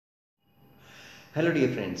Hello dear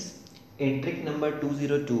friends, in trick number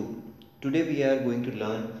 202, today we are going to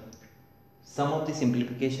learn some of the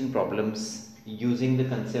simplification problems using the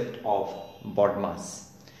concept of BODMAS.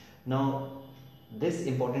 Now this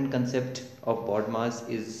important concept of BODMAS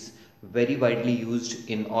is very widely used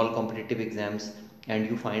in all competitive exams, and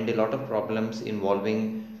you find a lot of problems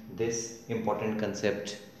involving this important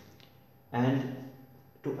concept. And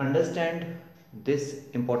to understand this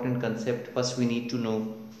important concept, first we need to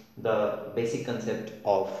know the basic concept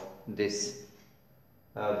of this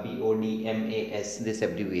BODMAS, this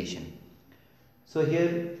abbreviation. So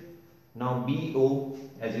here now BO,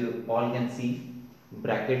 as you all can see,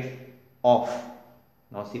 bracket off.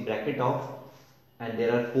 Now see bracket off, and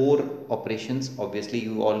there are four operations. Obviously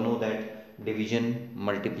you all know that: division,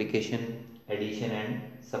 multiplication, addition and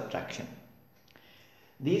subtraction.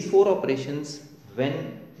 These four operations,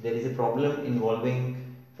 when there is a problem involving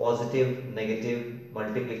positive, negative,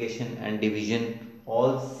 multiplication and division,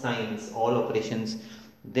 all signs, all operations,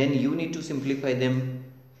 then you need to simplify them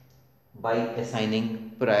by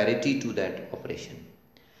assigning priority to that operation.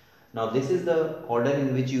 Now this is the order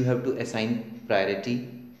in which you have to assign priority.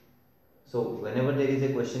 So whenever there is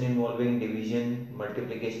a question involving division,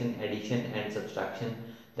 multiplication, addition and subtraction,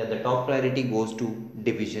 then the top priority goes to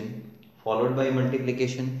division, followed by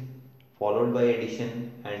multiplication, followed by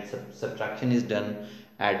addition, and subtraction is done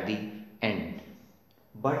at the end.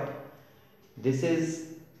 But this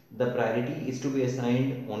is, the priority is to be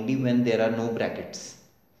assigned only when there are no brackets.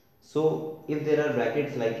 So if there are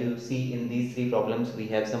brackets, like you see in these three problems, we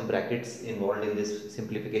have some brackets involved in this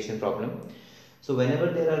simplification problem. So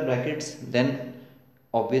whenever there are brackets, then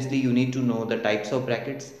obviously you need to know the types of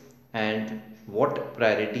brackets and what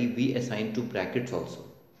priority we assign to brackets also.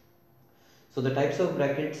 So the types of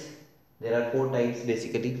brackets, there are four types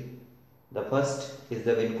basically. The first is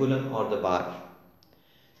the vinculum or the bar.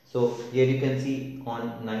 So here you can see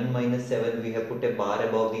on 9 minus 7 we have put a bar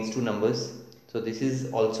above these two numbers. So this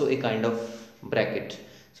is also a kind of bracket.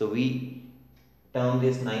 So we term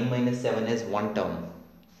this 9 minus 7 as one term.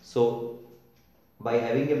 So by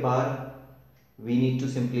having a bar, we need to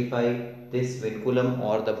simplify this vinculum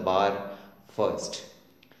or the bar first.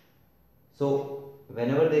 So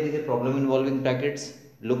whenever there is a problem involving brackets,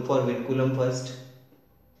 look for vinculum first,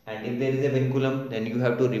 and if there is a vinculum, then you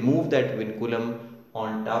have to remove that vinculum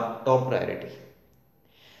on top priority.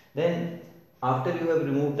 Then after you have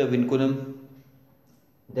removed the vinculum,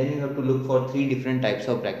 then you have to look for three different types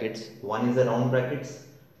of brackets. One is the round brackets,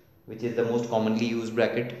 which is the most commonly used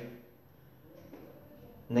bracket.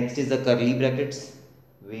 Next is the curly brackets,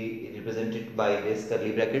 we represent it by this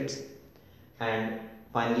curly brackets, and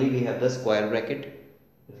finally we have the square bracket.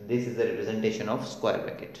 This is the representation of square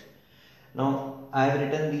bracket. Now I have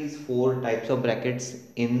written these four types of brackets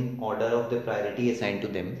in order of the priority assigned to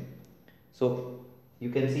them. So you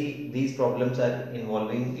can see these problems are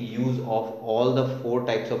involving use of all the four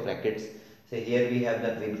types of brackets. So here we have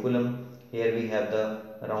the vinculum, here we have the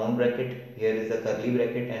round bracket, here is the curly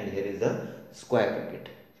bracket, and here is the square bracket.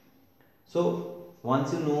 So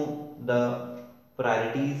once you know the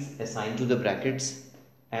priorities assigned to the brackets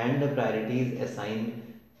and the priorities assigned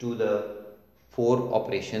to the four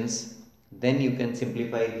operations, then you can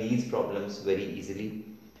simplify these problems very easily.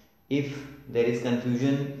 If there is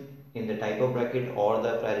confusion in the type of bracket or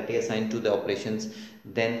the priority assigned to the operations,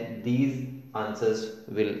 then these answers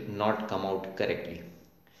will not come out correctly.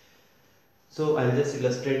 So I'll just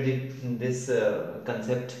illustrate this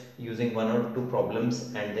concept using one or two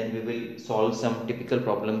problems, and then we will solve some typical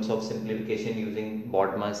problems of simplification using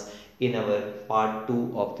BODMAS in our part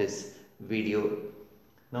 2 of this video.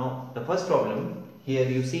 Now the first problem, here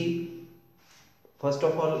you see, first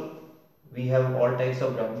of all we have all types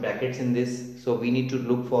of brackets in this, so we need to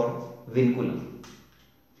look for vinculum.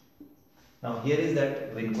 Now here is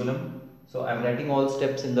that vinculum. So I am writing all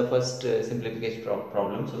steps in the first simplification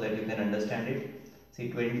problem so that you can understand it. See,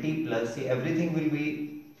 20 plus, see, everything will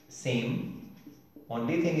be same.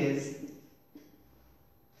 Only thing is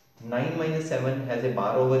 9 minus 7 has a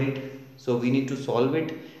bar over it. So we need to solve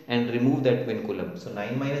it and remove that vinculum. So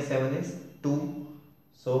 9 minus 7 is 2.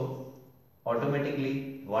 So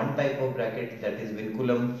automatically one type of bracket, that is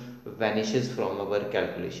vinculum, vanishes from our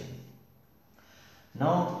calculation.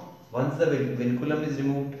 Now once the vinculum is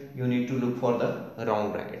removed, you need to look for the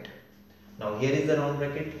round bracket. Now here is the round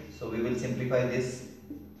bracket, so we will simplify this.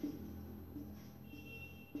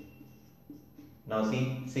 Now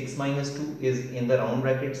see, 6 minus 2 is in the round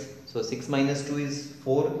brackets, so 6 minus 2 is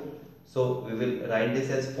 4, so we will write this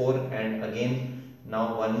as 4, and again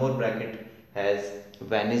now one more bracket has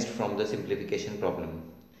vanished from the simplification problem.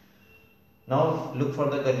 Now look for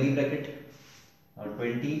the curly bracket. Now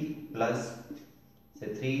 20 plus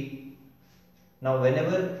say 3. Now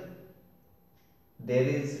whenever there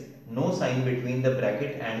is no sign between the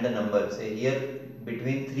bracket and the number, say here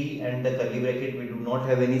between 3 and the curly bracket we do not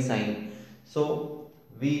have any sign, so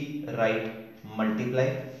we write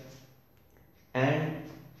multiply, and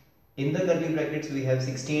in the curly brackets we have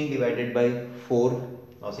 16 divided by 4.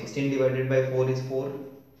 Now 16 divided by 4 is 4.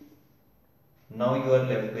 Now you are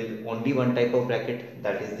left with only one type of bracket,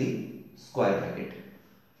 that is the square bracket.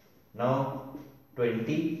 Now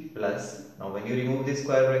 20 plus, now when you remove this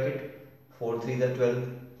square bracket, 4 3s are 12.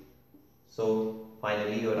 So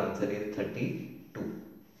finally your answer is 32.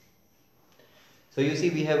 So you see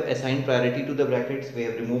we have assigned priority to the brackets. We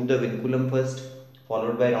have removed the vinculum first,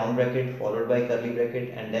 followed by round bracket, followed by curly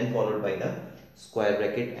bracket, and then followed by the square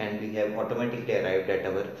bracket, and we have automatically arrived at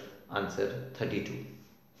our answer 32.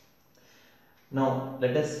 Now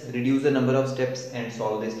let us reduce the number of steps and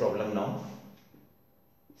solve this problem now.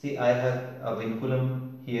 See, I have a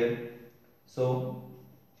vinculum here, so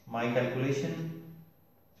my calculation,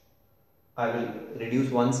 I will reduce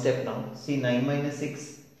one step now. See, 9 minus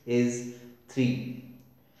 6 is 3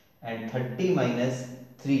 and 30 minus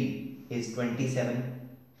 3 is 27.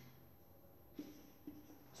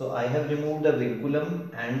 So I have removed the vinculum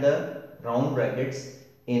and the round brackets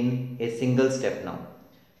in a single step now.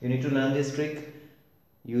 You need to learn this trick.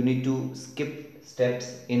 You need to skip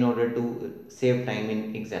steps in order to save time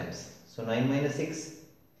in exams. So 9 minus 6,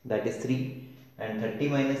 that is 3, and 30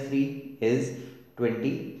 minus 3 is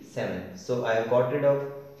 27. So I have got rid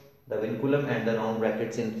of the vinculum and the round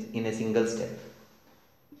brackets in a single step.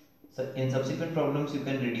 So in subsequent problems you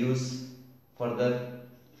can reduce further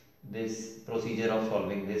this procedure of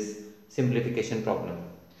solving this simplification problem.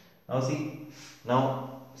 Now see,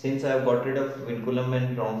 now since I have got rid of vinculum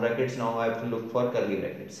and round brackets, now I have to look for curly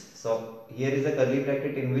brackets. So here is a curly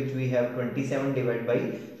bracket in which we have 27 divided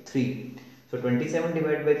by 3. So 27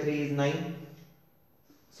 divided by 3 is 9.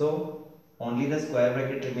 So only the square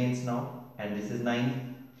bracket remains now, and this is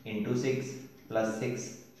 9 into 6 plus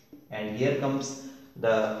 6, and here comes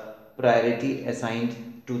the priority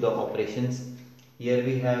assigned to the operations. Here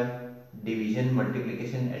we have division,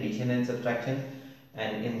 multiplication, addition and subtraction,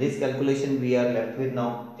 and in this calculation we are left with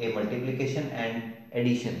now a multiplication and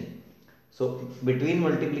addition. So between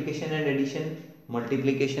multiplication and addition,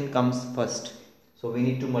 multiplication comes first, so we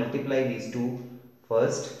need to multiply these two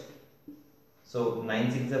first. So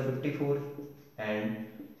 9 6 are 54 and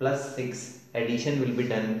plus 6, addition will be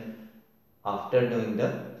done after doing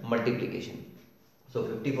the multiplication. So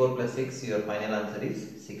 54 plus 6, your final answer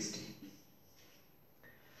is 60.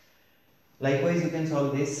 Likewise you can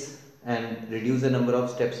solve this and reduce the number of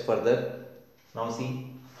steps further. Now see,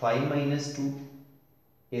 5 minus 2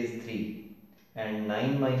 is 3 and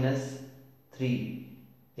 9 minus 3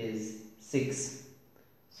 is 6.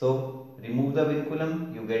 So remove the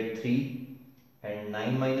vinculum, you get 3, and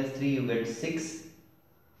 9 minus 3 you get 6.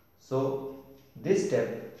 So this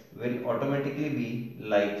step will automatically be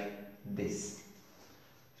like this,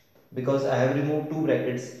 because I have removed two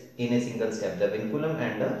brackets in a single step, the vinculum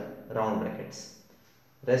and the round brackets.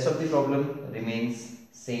 Rest of the problem remains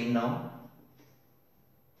same now.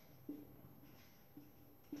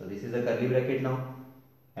 So this is the curly bracket now,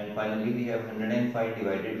 and finally we have 105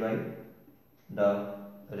 divided by the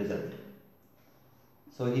result.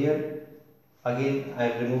 So here again I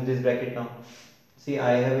have removed this bracket now. See,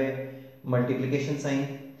 I have a multiplication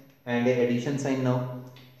sign and a addition sign now,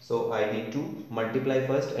 so I need to multiply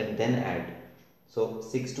first and then add. So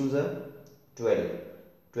 6 2s are 12,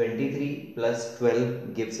 23 plus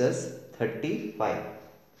 12 gives us 35.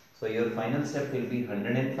 So your final step will be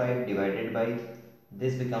 105 divided by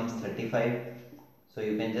this becomes 35. So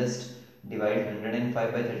you can just divide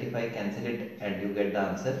 105 by 35, cancel it, and you get the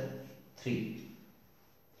answer 3.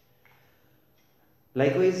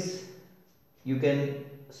 Likewise, you can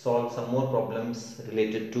solve some more problems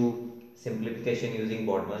related to simplification using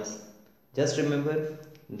BODMAS. Just remember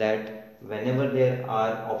that whenever there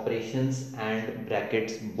are operations and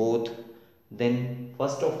brackets both, then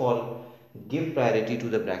first of all give priority to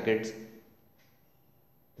the brackets.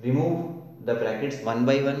 Remove the brackets one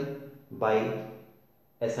by one by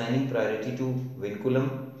assigning priority to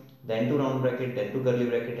vinculum, then to round bracket, then to curly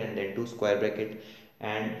bracket, and then to square bracket.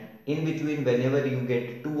 And in between, whenever you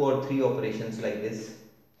get 2 or 3 operations like this,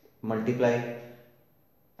 multiply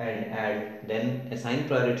and add, then assign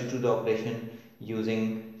priority to the operation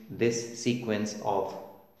using this sequence of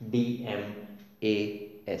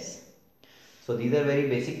DMAS. So these are very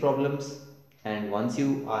basic problems, and once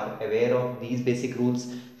you are aware of these basic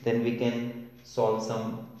rules, then we can solve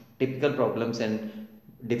some typical problems and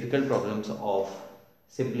difficult problems of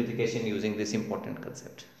simplification using this important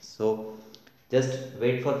concept. So Just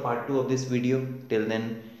wait for part 2 of this video. Till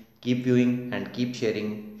then, keep viewing and keep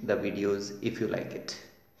sharing the videos if you like it.